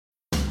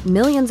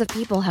Millions of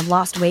people have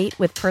lost weight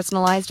with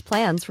personalized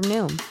plans from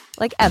Noom.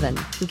 Like Evan,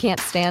 who can't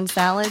stand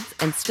salads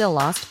and still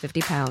lost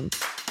 50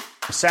 pounds.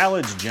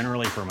 Salads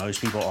generally for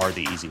most people are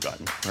the easy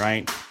button,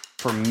 right?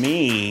 For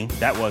me,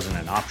 that wasn't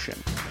an option.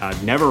 I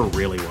never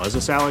really was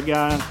a salad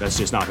guy. That's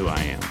just not who I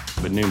am.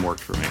 But Noom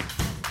worked for me.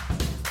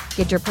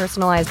 Get your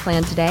personalized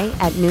plan today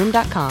at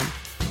Noom.com.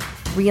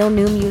 Real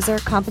Noom user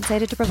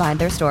compensated to provide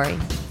their story.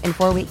 In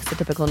 4 weeks, the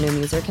typical Noom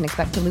user can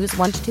expect to lose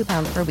 1 to 2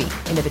 pounds per week.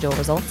 Individual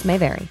results may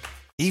vary.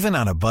 Even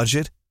on a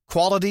budget,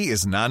 quality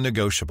is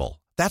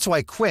non-negotiable. That's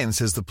why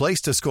Quince is the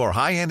place to score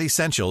high-end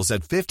essentials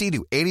at 50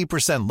 to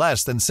 80%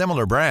 less than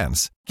similar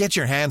brands. Get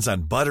your hands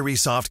on buttery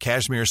soft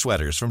cashmere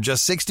sweaters from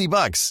just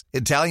 $60,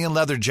 Italian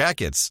leather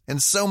jackets,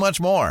 and so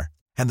much more.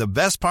 And the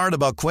best part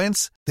about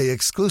Quince, they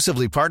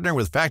exclusively partner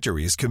with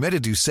factories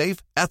committed to safe,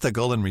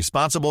 ethical, and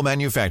responsible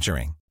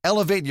manufacturing.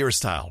 Elevate your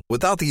style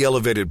without the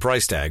elevated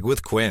price tag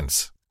with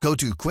Quince. Go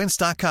to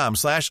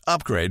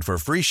quince.com/upgrade for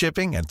free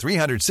shipping and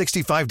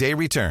 365-day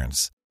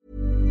returns.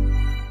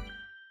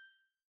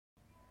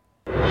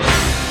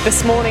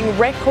 This morning,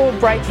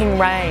 record-breaking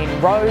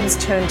rain.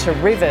 Roads turned to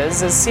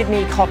rivers as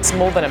Sydney cops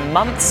more than a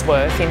month's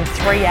worth in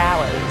 3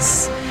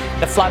 hours.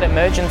 The flood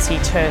emergency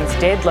turns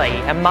deadly.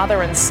 A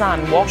mother and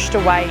son washed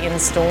away in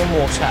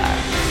stormwater.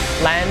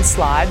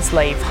 Landslides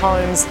leave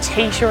homes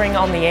teetering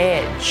on the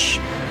edge.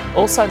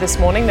 Also this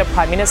morning, the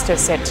Prime Minister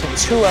set to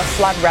tour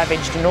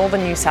flood-ravaged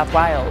northern New South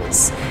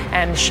Wales.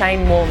 And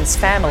Shane Warne's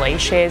family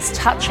shares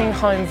touching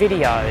home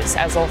videos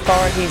as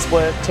authorities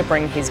work to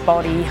bring his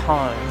body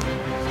home.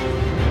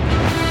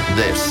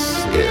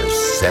 This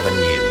is 7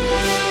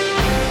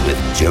 News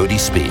with Jody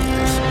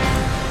Spears.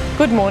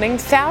 Good morning.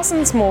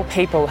 Thousands more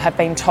people have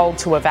been told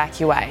to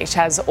evacuate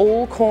as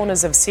all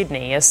corners of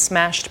Sydney are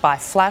smashed by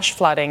flash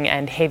flooding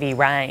and heavy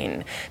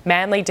rain.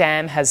 Manly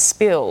Dam has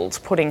spilled,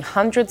 putting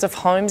hundreds of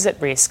homes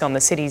at risk on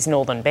the city's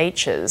northern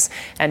beaches,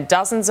 and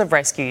dozens of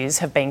rescues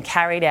have been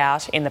carried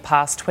out in the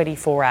past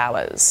 24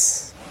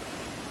 hours.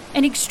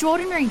 An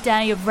extraordinary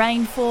day of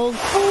rainfall.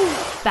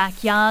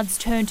 Backyards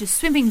turned to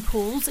swimming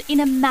pools in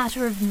a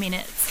matter of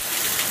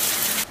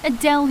minutes. A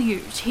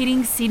deluge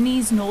hitting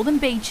Sydney's northern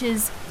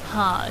beaches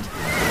hard.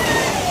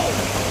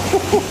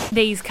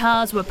 These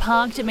cars were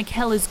parked at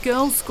McKellar's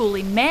Girls' School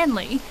in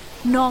Manly.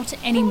 Not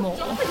anymore.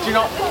 Do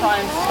not try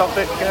and stop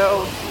it,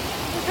 girls.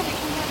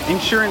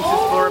 Insurance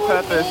is for a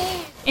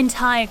purpose.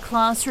 Entire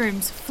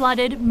classrooms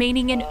flooded,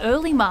 meaning an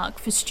early mark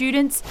for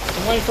students.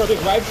 I'm waiting for a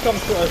big wave to come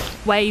through.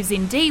 Waves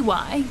in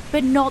DY,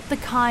 but not the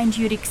kind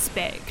you'd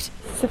expect.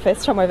 It's the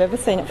first time I've ever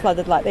seen it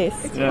flooded like this.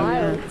 It's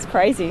wild. It's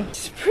crazy.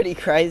 It's pretty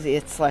crazy.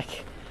 It's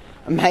like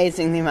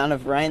amazing the amount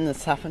of rain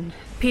that's happened.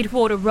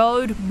 Pittwater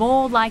Road,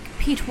 more like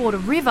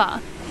Pittwater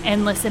River.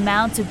 Endless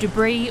amounts of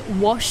debris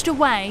washed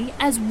away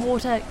as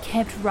water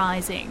kept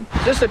rising.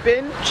 Just a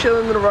bin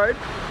chilling in the road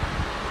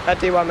at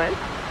DY Main.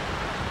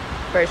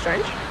 Very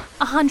strange.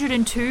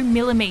 102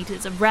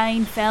 millimetres of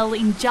rain fell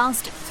in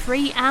just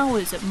 3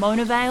 hours at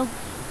Mona Vale,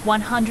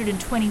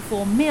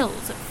 124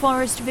 mils at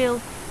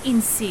Forestville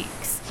in 6.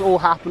 It's all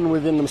happened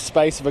within the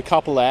space of a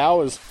couple of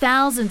hours.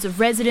 Thousands of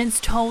residents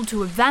told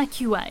to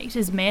evacuate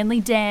as Manly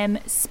Dam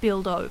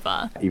spilled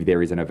over. If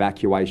there is an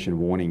evacuation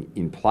warning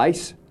in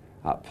place,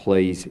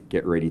 please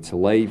get ready to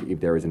leave.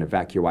 If there is an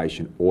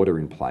evacuation order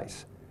in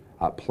place,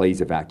 please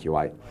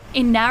evacuate.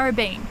 In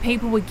Narrabeen,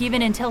 people were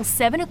given until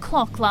 7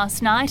 o'clock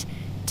last night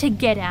to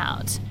get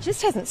out. It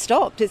just hasn't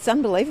stopped. It's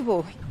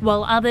unbelievable.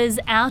 While others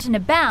out and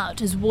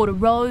about as water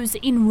rose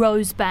in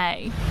Rose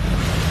Bay.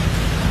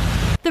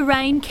 The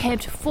rain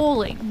kept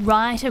falling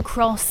right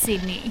across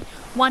Sydney.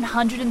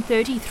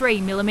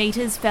 133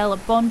 millimetres fell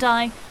at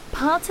Bondi,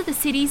 parts of the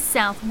city's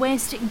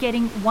southwest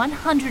getting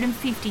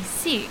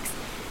 156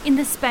 in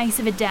the space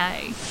of a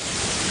day.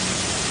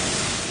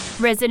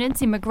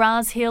 Residents in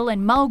McGraths Hill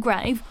and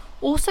Mulgrave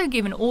also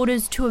given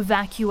orders to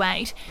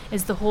evacuate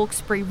as the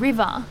Hawkesbury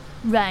River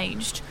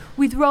raged.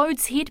 With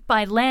roads hit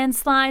by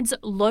landslides,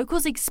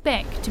 locals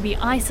expect to be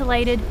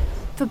isolated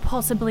for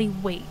possibly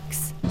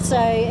weeks.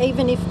 So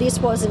even if this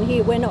wasn't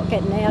here, we're not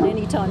getting out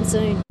anytime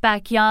soon.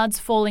 Backyards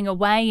falling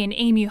away in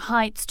Emu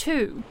Heights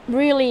too.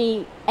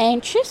 Really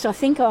anxious, I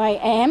think I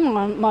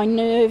am. My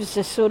nerves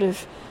are sort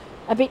of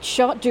a bit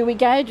shot. Do we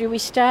go? Do we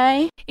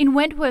stay? In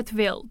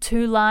Wentworthville,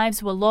 2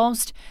 lives were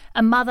lost,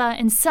 a mother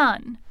and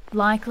son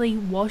likely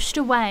washed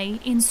away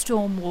in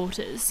storm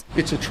waters.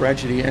 It's a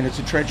tragedy, and it's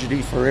a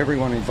tragedy for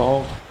everyone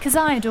involved.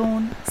 Keziah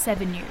Dawn,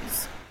 7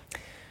 News.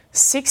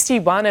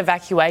 61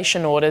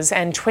 evacuation orders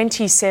and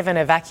 27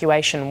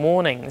 evacuation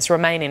warnings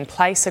remain in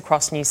place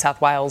across New South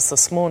Wales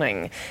this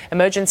morning.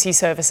 Emergency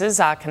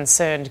services are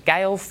concerned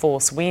gale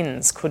force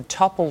winds could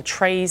topple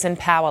trees and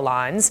power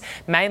lines,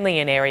 mainly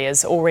in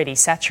areas already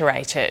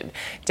saturated.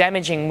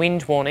 Damaging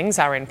wind warnings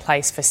are in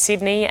place for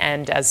Sydney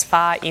and as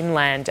far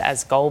inland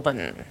as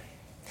Goulburn.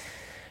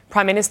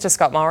 Prime Minister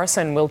Scott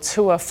Morrison will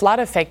tour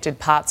flood-affected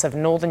parts of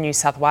northern New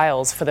South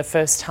Wales for the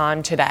first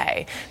time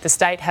today. The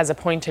state has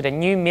appointed a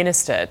new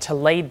minister to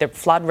lead the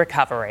flood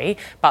recovery,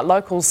 but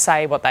locals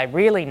say what they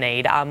really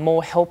need are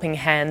more helping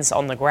hands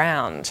on the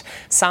ground.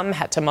 Some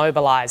had to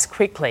mobilise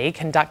quickly,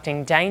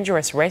 conducting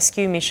dangerous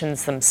rescue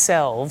missions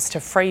themselves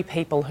to free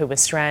people who were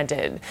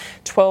stranded.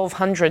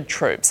 1,200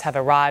 troops have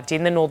arrived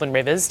in the Northern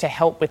Rivers to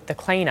help with the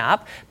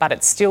clean-up, but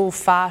it's still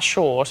far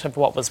short of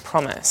what was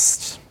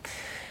promised.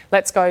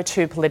 Let's go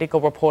to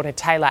political reporter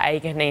Taylor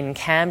Aiken in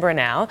Canberra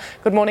now.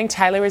 Good morning,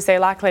 Taylor. Is there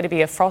likely to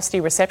be a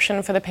frosty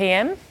reception for the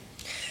PM?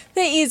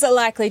 There is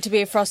likely to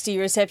be a frosty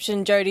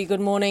reception, Jody. Good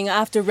morning.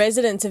 After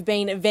residents have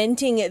been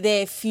venting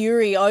their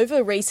fury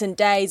over recent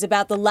days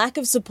about the lack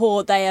of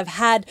support they have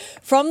had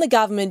from the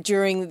government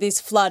during this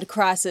flood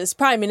crisis,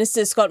 Prime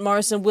Minister Scott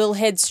Morrison will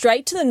head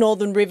straight to the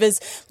Northern Rivers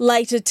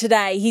later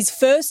today, his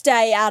first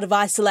day out of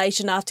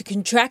isolation after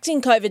contracting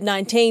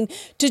COVID-19,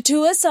 to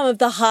tour some of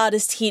the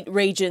hardest hit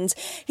regions.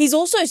 He's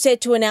also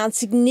set to announce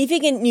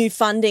significant new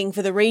funding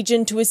for the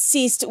region to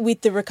assist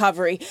with the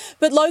recovery.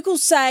 But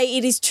locals say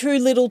it is too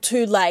little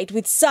too late,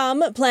 with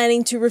some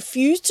planning to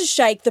refuse to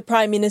shake the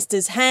Prime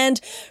Minister's hand,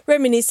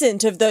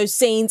 reminiscent of those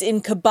scenes in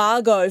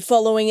Cobargo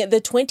following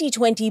the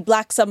 2020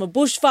 Black Summer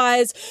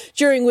bushfires,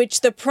 during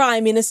which the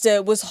Prime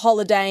Minister was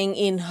holidaying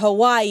in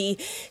Hawaii.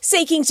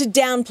 Seeking to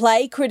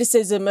downplay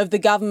criticism of the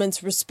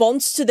government's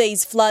response to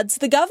these floods,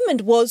 the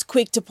government was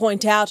quick to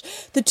point out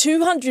the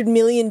 $200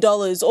 million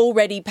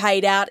already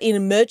paid out in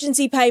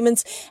emergency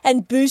payments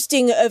and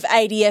boosting of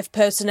ADF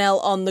personnel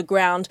on the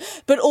ground.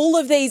 But all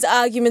of these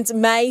arguments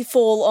may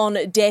fall on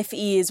deaf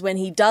ears when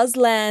he does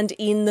land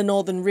in the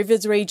Northern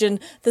Rivers region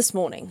this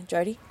morning.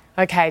 Jody?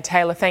 OK,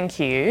 Taylor, thank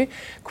you.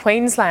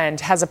 Queensland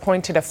has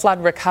appointed a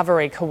flood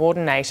recovery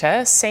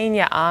coordinator,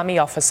 senior army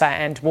officer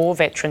and war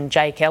veteran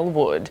Jake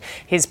Elwood.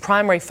 His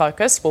primary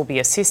focus will be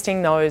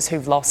assisting those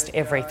who've lost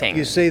everything.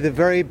 You see the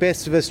very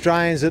best of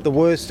Australians at the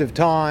worst of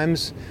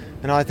times,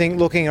 and I think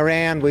looking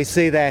around we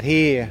see that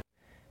here.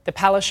 The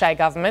Palaszczuk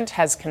government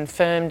has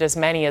confirmed as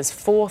many as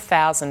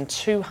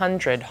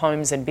 4,200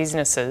 homes and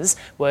businesses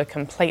were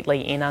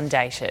completely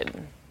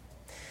inundated.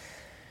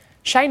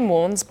 Shane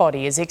Warne's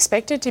body is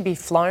expected to be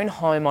flown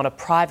home on a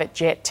private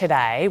jet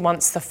today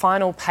once the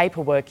final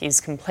paperwork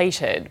is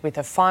completed, with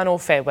a final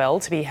farewell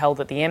to be held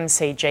at the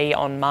MCG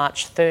on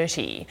March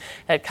 30.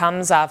 It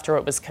comes after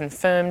it was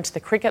confirmed the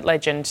cricket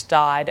legend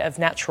died of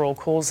natural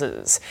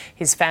causes.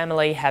 His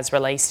family has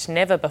released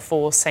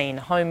never-before-seen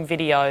home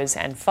videos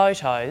and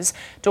photos.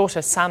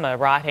 Daughter Summer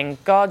writing,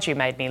 "God, you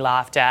made me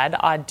laugh, Dad.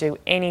 I'd do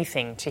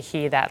anything to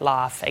hear that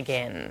laugh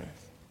again."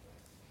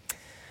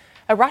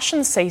 A Russian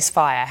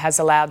ceasefire has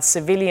allowed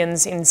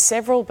civilians in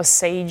several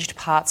besieged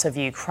parts of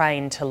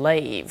Ukraine to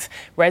leave.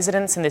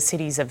 Residents in the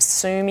cities of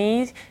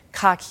Sumy,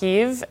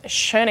 Kharkiv,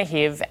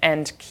 Chernihiv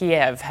and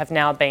Kiev have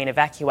now been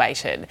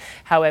evacuated.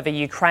 However,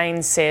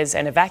 Ukraine says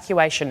an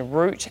evacuation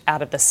route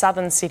out of the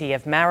southern city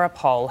of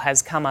Mariupol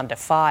has come under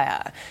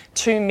fire.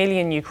 2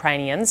 million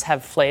Ukrainians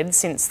have fled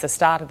since the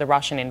start of the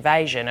Russian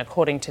invasion,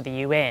 according to the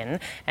UN,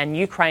 and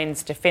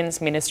Ukraine's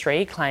defence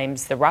ministry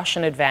claims the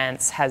Russian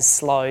advance has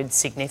slowed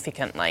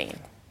significantly.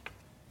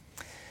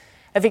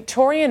 A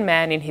Victorian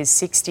man in his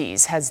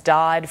 60s has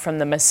died from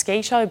the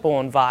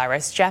mosquito-borne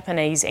virus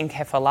Japanese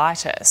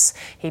encephalitis.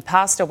 He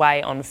passed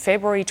away on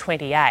February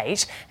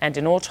 28 and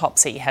an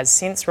autopsy has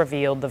since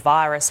revealed the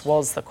virus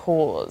was the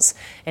cause.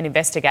 An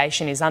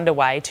investigation is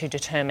underway to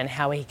determine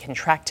how he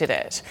contracted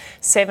it.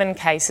 7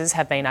 cases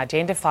have been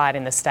identified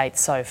in the state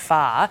so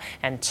far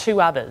and 2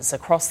 others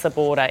across the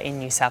border in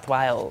New South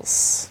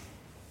Wales.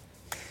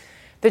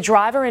 The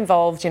driver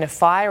involved in a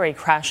fiery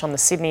crash on the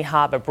Sydney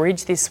Harbour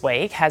Bridge this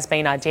week has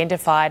been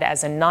identified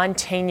as a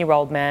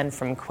 19-year-old man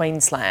from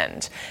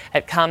Queensland.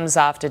 It comes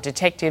after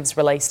detectives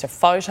released a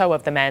photo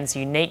of the man's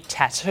unique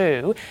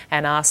tattoo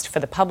and asked for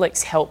the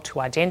public's help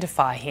to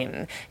identify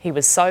him. He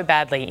was so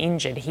badly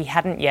injured he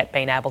hadn't yet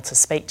been able to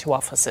speak to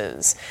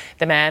officers.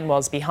 The man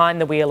was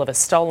behind the wheel of a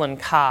stolen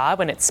car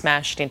when it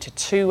smashed into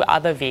 2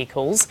 other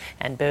vehicles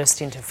and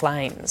burst into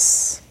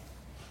flames.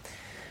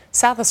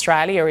 South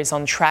Australia is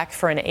on track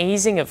for an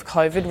easing of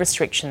COVID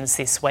restrictions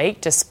this week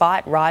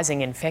despite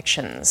rising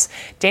infections.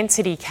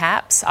 Density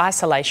caps,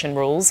 isolation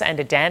rules and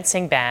a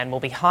dancing ban will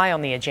be high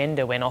on the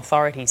agenda when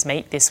authorities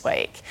meet this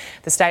week.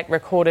 The state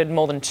recorded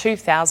more than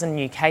 2,000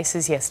 new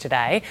cases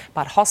yesterday,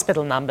 but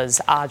hospital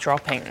numbers are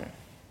dropping.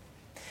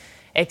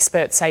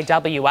 Experts say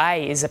WA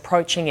is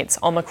approaching its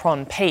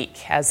Omicron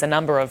peak as the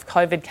number of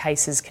COVID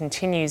cases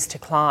continues to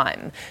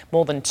climb.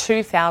 More than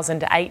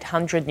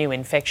 2,800 new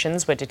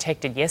infections were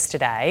detected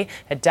yesterday,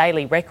 a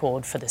daily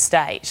record for the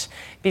state.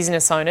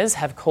 Business owners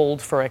have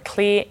called for a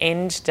clear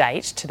end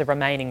date to the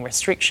remaining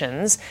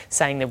restrictions,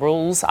 saying the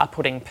rules are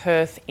putting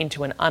Perth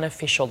into an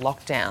unofficial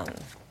lockdown.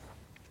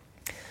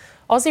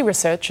 Aussie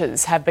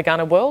researchers have begun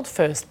a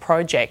world-first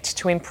project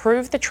to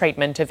improve the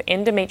treatment of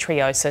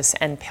endometriosis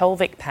and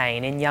pelvic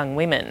pain in young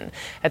women.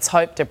 It's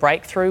hoped a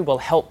breakthrough will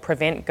help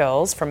prevent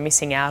girls from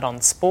missing out on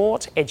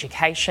sport,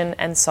 education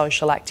and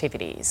social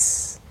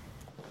activities.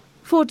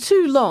 For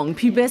too long,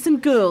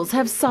 pubescent girls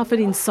have suffered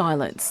in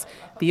silence.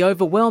 The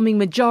overwhelming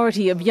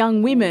majority of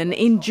young women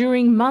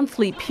enduring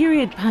monthly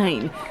period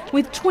pain,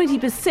 with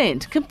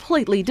 20%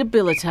 completely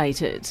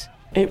debilitated.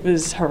 It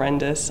was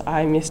horrendous.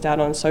 I missed out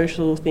on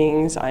social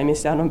things, I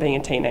missed out on being a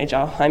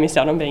teenager, I missed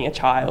out on being a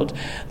child,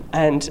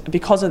 and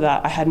because of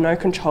that I had no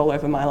control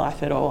over my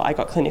life at all. I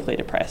got clinically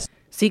depressed.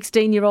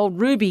 16-year-old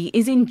Ruby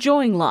is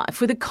enjoying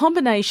life with a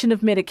combination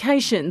of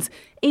medications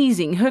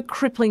easing her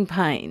crippling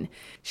pain.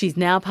 She's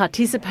now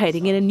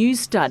participating in a new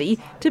study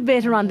to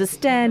better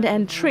understand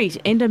and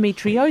treat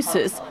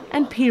endometriosis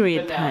and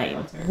period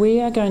pain.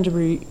 We are going to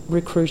be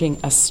recruiting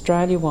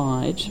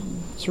Australia-wide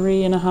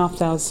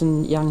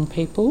 3,500 young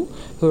people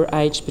who are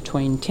aged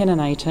between 10 and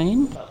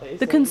 18.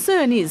 The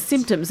concern is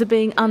symptoms are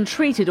being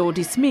untreated or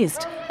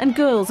dismissed, and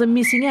girls are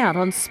missing out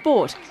on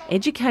sport,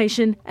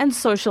 education and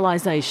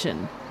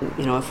socialisation.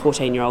 You know, a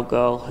 14-year-old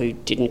girl who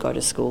didn't go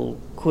to school,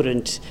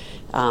 couldn't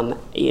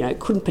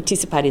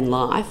participate in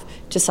life,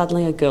 to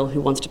suddenly a girl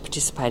who wants to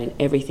participate in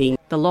everything.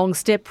 The Long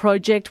Step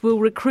project will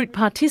recruit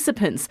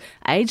participants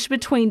aged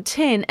between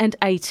 10 and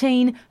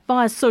 18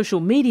 via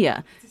social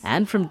media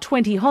and from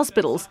 20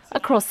 hospitals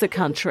across the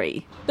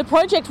country. The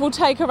project will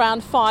take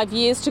around 5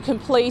 years to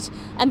complete,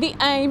 and the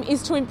aim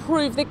is to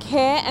improve the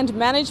care and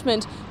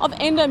management of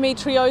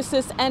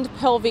endometriosis and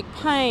pelvic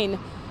pain.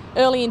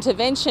 Early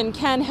intervention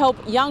can help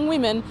young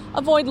women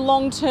avoid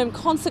long-term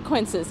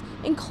consequences,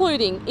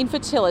 including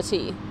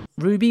infertility.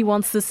 Ruby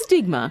wants the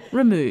stigma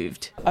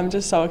removed. I'm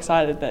just so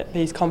excited that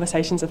these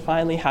conversations are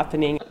finally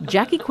happening.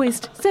 Jackie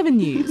Quist, 7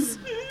 News.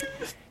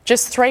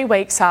 Just 3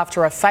 weeks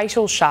after a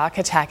fatal shark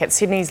attack at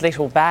Sydney's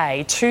Little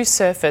Bay, 2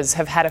 surfers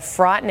have had a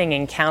frightening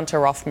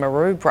encounter off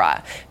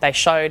Maroubra. They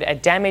showed a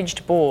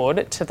damaged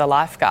board to the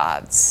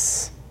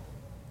lifeguards.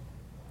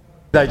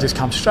 They just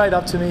come straight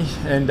up to me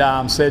and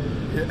said,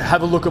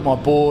 have a look at my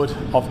board.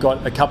 I've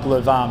got a couple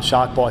of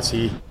shark bites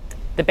here.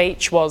 The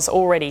beach was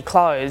already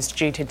closed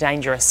due to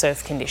dangerous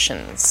surf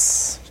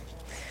conditions.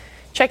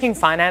 Checking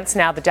finance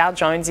now, the Dow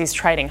Jones is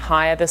trading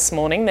higher this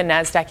morning. The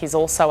Nasdaq is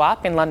also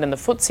up. In London, the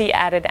FTSE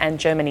added and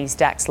Germany's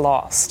DAX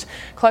lost.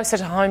 Closer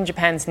to home,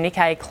 Japan's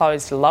Nikkei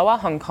closed lower.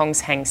 Hong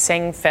Kong's Hang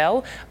Seng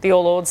fell. The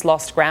All Ords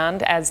lost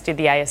ground, as did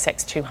the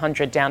ASX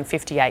 200, down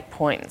 58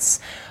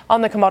 points.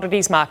 On the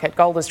commodities market,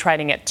 gold is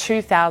trading at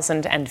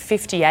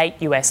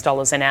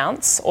 $2,058 an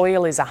ounce.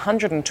 Oil is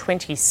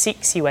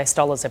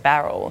 $126 a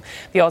barrel.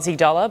 The Aussie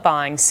dollar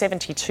buying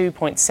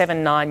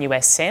 72.79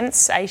 US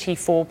cents,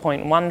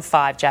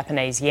 84.15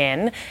 Japanese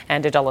yen,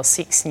 and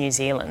 $1.06 New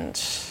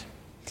Zealand.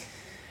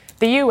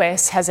 The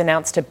US has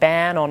announced a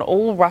ban on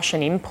all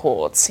Russian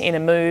imports in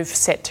a move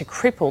set to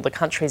cripple the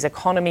country's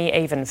economy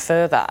even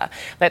further.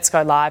 Let's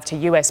go live to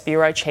US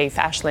Bureau Chief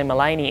Ashley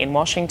Mullaney in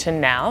Washington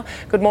now.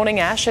 Good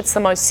morning, Ash. It's the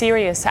most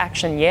serious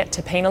action yet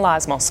to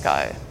penalise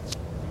Moscow.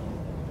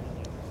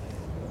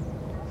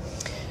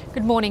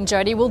 Good morning,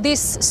 Jody. Well,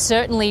 this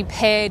certainly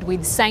paired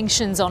with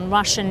sanctions on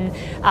Russian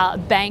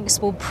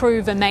banks will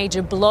prove a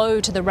major blow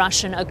to the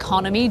Russian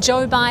economy.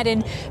 Joe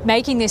Biden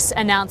making this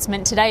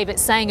announcement today, but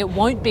saying it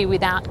won't be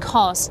without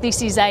cost.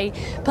 This is a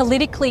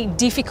politically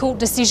difficult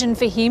decision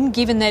for him,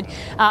 given that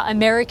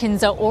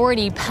Americans are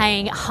already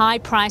paying high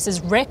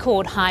prices,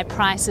 record high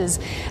prices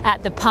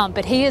at the pump.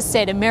 But he has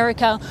said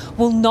America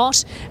will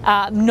not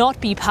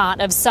be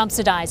part of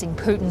subsidising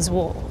Putin's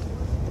war.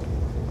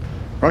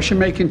 Russia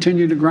may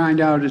continue to grind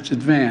out its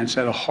advance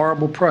at a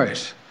horrible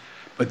price,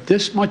 but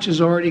this much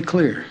is already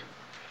clear.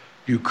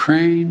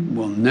 Ukraine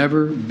will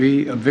never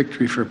be a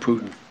victory for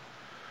Putin.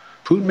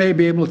 Putin may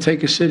be able to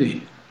take a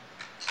city,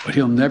 but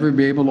he'll never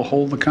be able to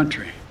hold the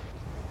country.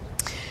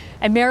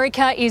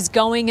 America is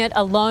going it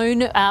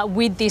alone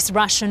with this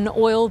Russian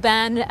oil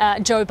ban.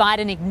 Joe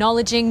Biden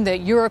acknowledging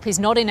that Europe is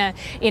not in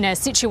a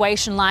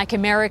situation like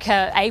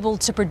America, able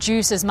to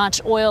produce as much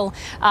oil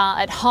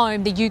at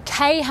home. The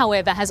UK,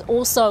 however, has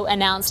also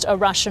announced a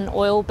Russian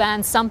oil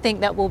ban, something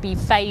that will be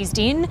phased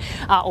in,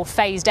 or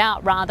phased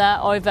out rather,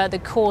 over the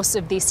course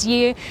of this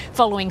year,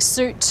 following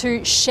suit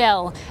to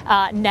Shell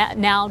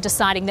now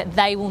deciding that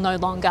they will no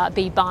longer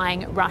be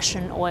buying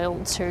Russian oil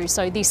too.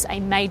 So this a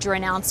major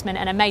announcement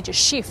and a major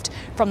shift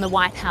from the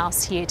White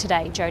House here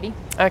today. Jody.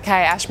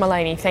 Okay, Ash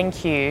Mullaney,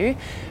 thank you.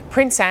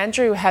 Prince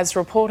Andrew has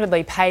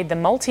reportedly paid the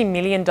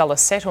multi-million-dollar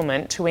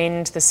settlement to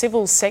end the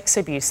civil sex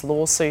abuse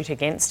lawsuit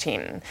against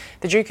him.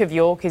 The Duke of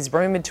York is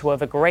rumoured to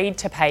have agreed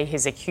to pay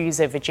his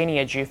accuser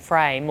Virginia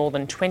Giuffre more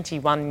than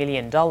 $21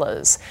 million.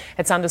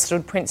 It's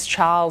understood Prince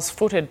Charles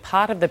footed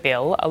part of the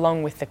bill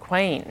along with the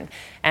Queen.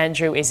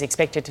 Andrew is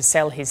expected to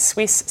sell his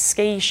Swiss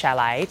ski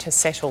chalet to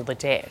settle the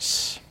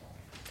debt.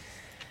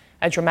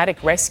 A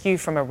dramatic rescue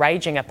from a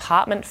raging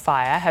apartment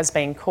fire has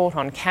been caught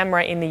on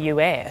camera in the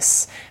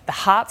US. The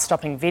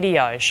heart-stopping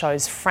video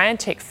shows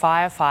frantic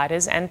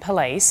firefighters and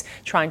police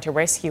trying to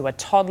rescue a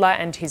toddler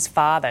and his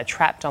father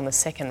trapped on the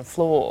second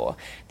floor.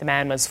 The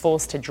man was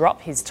forced to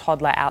drop his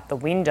toddler out the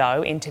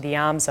window into the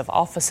arms of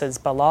officers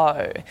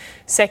below.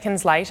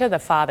 Seconds later, the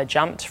father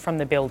jumped from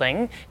the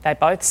building. They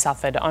both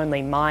suffered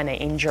only minor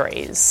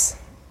injuries.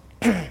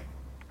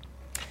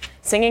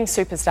 Singing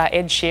superstar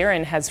Ed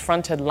Sheeran has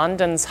fronted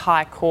London's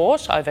High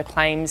Court over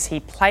claims he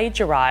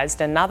plagiarised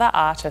another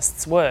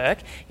artist's work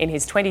in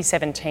his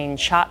 2017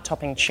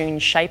 chart-topping tune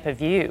Shape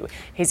of You.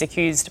 He's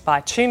accused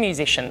by two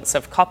musicians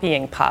of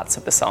copying parts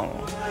of the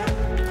song.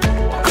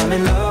 I'm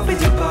in love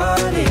with your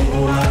body.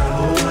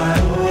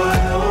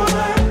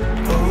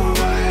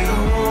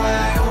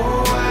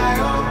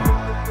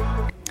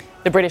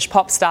 The British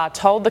pop star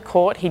told the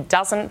court he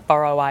doesn't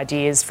borrow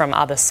ideas from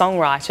other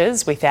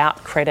songwriters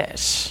without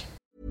credit.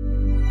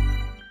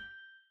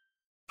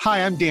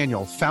 Hi, I'm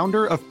Daniel,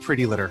 founder of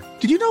Pretty Litter.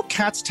 Did you know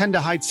cats tend to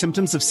hide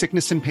symptoms of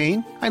sickness and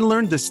pain? I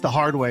learned this the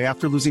hard way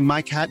after losing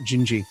my cat,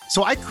 Gingy.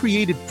 So I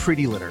created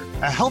Pretty Litter,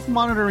 a health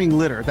monitoring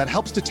litter that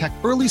helps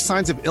detect early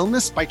signs of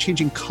illness by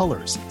changing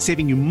colors,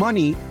 saving you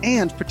money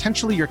and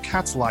potentially your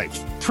cat's life.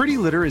 Pretty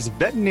Litter is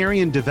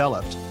veterinarian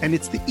developed, and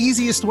it's the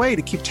easiest way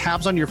to keep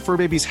tabs on your fur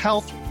baby's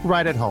health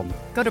right at home.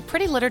 Go to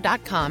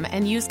prettylitter.com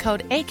and use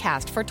code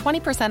ACAST for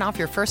 20% off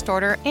your first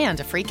order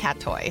and a free cat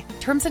toy.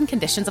 Terms and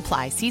conditions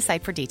apply. See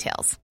site for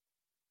details.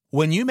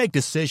 When you make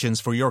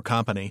decisions for your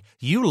company,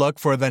 you look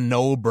for the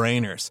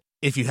no-brainers.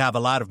 If you have a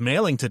lot of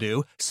mailing to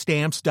do,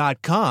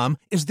 Stamps.com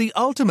is the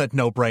ultimate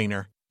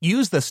no-brainer.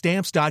 Use the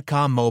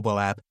Stamps.com mobile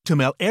app to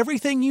mail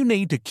everything you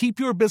need to keep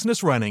your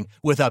business running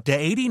with up to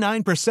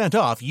 89%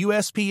 off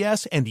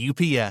USPS and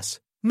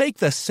UPS. Make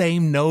the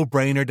same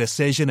no-brainer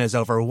decision as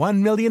over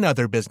 1 million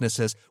other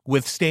businesses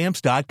with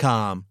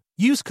Stamps.com.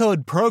 Use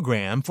code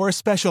PROGRAM for a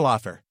special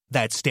offer.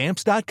 That's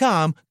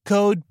Stamps.com,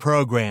 code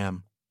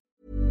PROGRAM.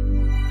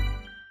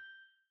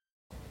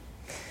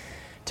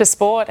 To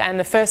sport, and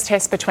the first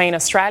test between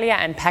Australia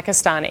and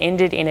Pakistan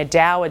ended in a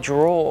dour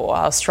draw.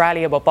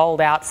 Australia were bowled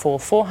out for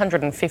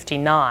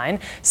 459,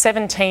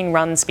 17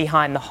 runs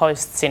behind the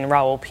hosts in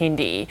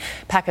Rawalpindi.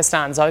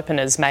 Pakistan's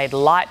openers made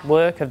light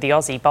work of the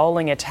Aussie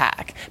bowling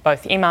attack.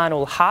 Both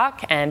Iman-ul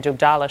Haq and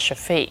Abdallah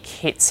Shafiq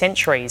hit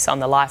centuries on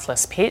the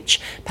lifeless pitch.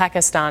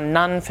 Pakistan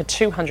none for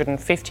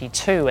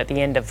 252 at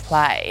the end of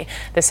play.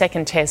 The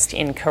second test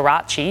in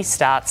Karachi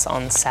starts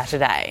on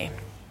Saturday.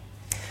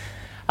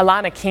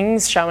 Alana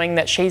King's showing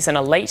that she's an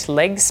elite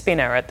leg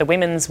spinner at the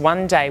Women's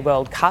One Day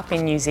World Cup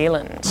in New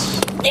Zealand.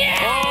 Yeah!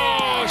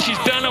 Oh, she's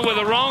done it with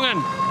a wrong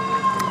one.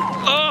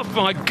 Oh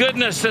my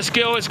goodness, this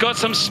girl has got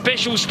some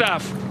special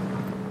stuff.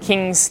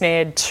 King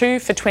snared 2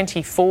 for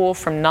 24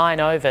 from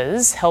 9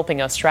 overs,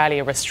 helping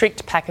Australia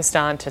restrict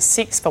Pakistan to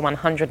 6 for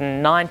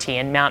 190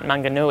 in Mount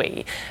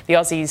Maunganui. The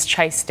Aussies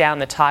chased down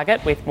the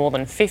target with more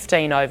than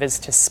 15 overs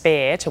to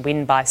spare to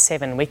win by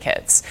 7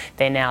 wickets.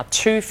 They're now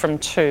 2 from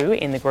 2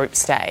 in the group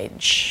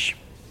stage.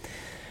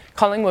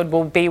 Collingwood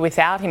will be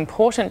without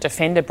important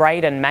defender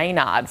Brayden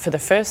Maynard for the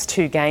first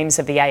 2 games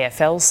of the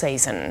AFL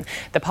season.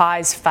 The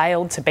Pies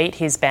failed to beat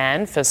his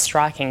ban for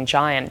striking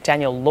giant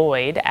Daniel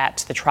Lloyd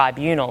at the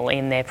Tribunal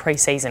in their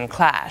pre-season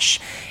clash.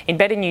 In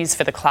better news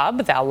for the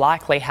club, they'll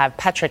likely have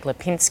Patrick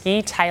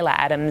Lipinski, Taylor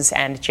Adams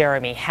and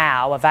Jeremy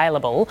Howe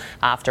available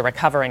after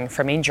recovering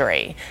from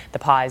injury. The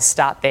Pies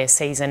start their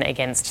season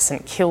against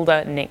St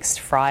Kilda next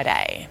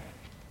Friday.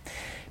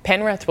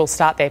 Penrith will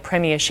start their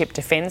premiership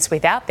defence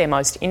without their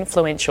most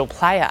influential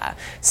player.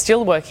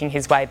 Still working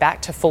his way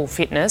back to full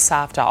fitness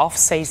after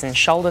off-season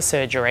shoulder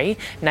surgery,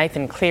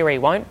 Nathan Cleary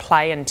won't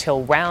play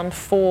until round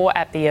 4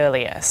 at the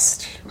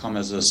earliest. Come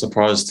as a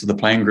surprise to the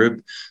playing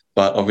group,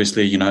 but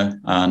obviously,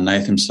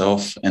 Nath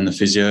himself and the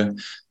physio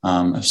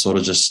have sort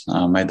of just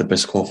made the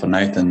best call for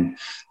Nath and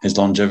his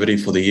longevity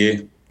for the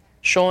year.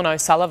 Sean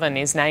O'Sullivan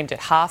is named at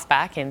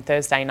halfback in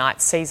Thursday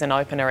night's season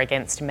opener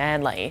against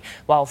Manly,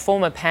 while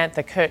former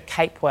Panther Kurt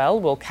Capewell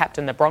will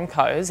captain the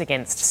Broncos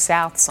against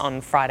Souths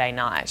on Friday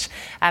night.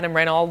 Adam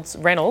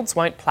Reynolds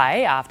won't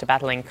play after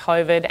battling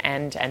COVID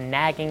and a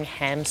nagging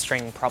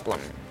hamstring problem.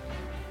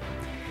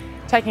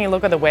 Taking a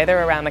look at the weather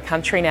around the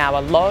country now,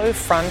 a low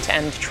front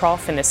and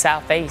trough in the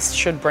southeast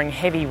should bring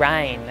heavy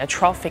rain. A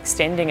trough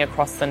extending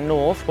across the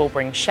north will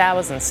bring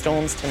showers and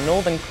storms to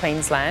northern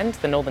Queensland,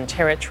 the Northern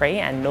Territory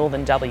and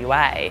northern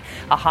WA.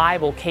 A high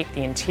will keep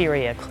the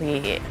interior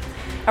clear.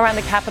 Around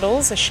the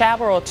capitals, a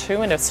shower or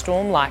 2 and a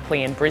storm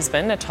likely in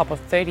Brisbane, a top of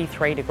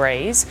 33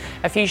 degrees.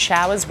 A few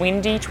showers,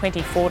 windy,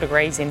 24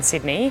 degrees in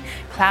Sydney.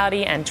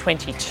 Cloudy and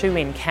 22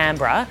 in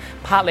Canberra.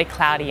 Partly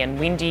cloudy and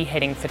windy,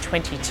 heading for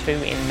 22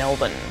 in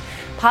Melbourne.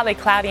 Partly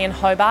cloudy in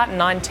Hobart,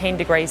 19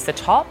 degrees the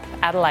top.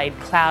 Adelaide,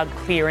 cloud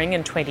clearing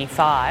and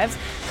 25.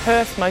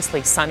 Perth,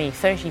 mostly sunny,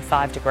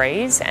 35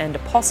 degrees. And a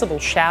possible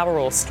shower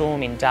or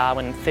storm in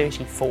Darwin,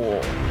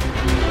 34.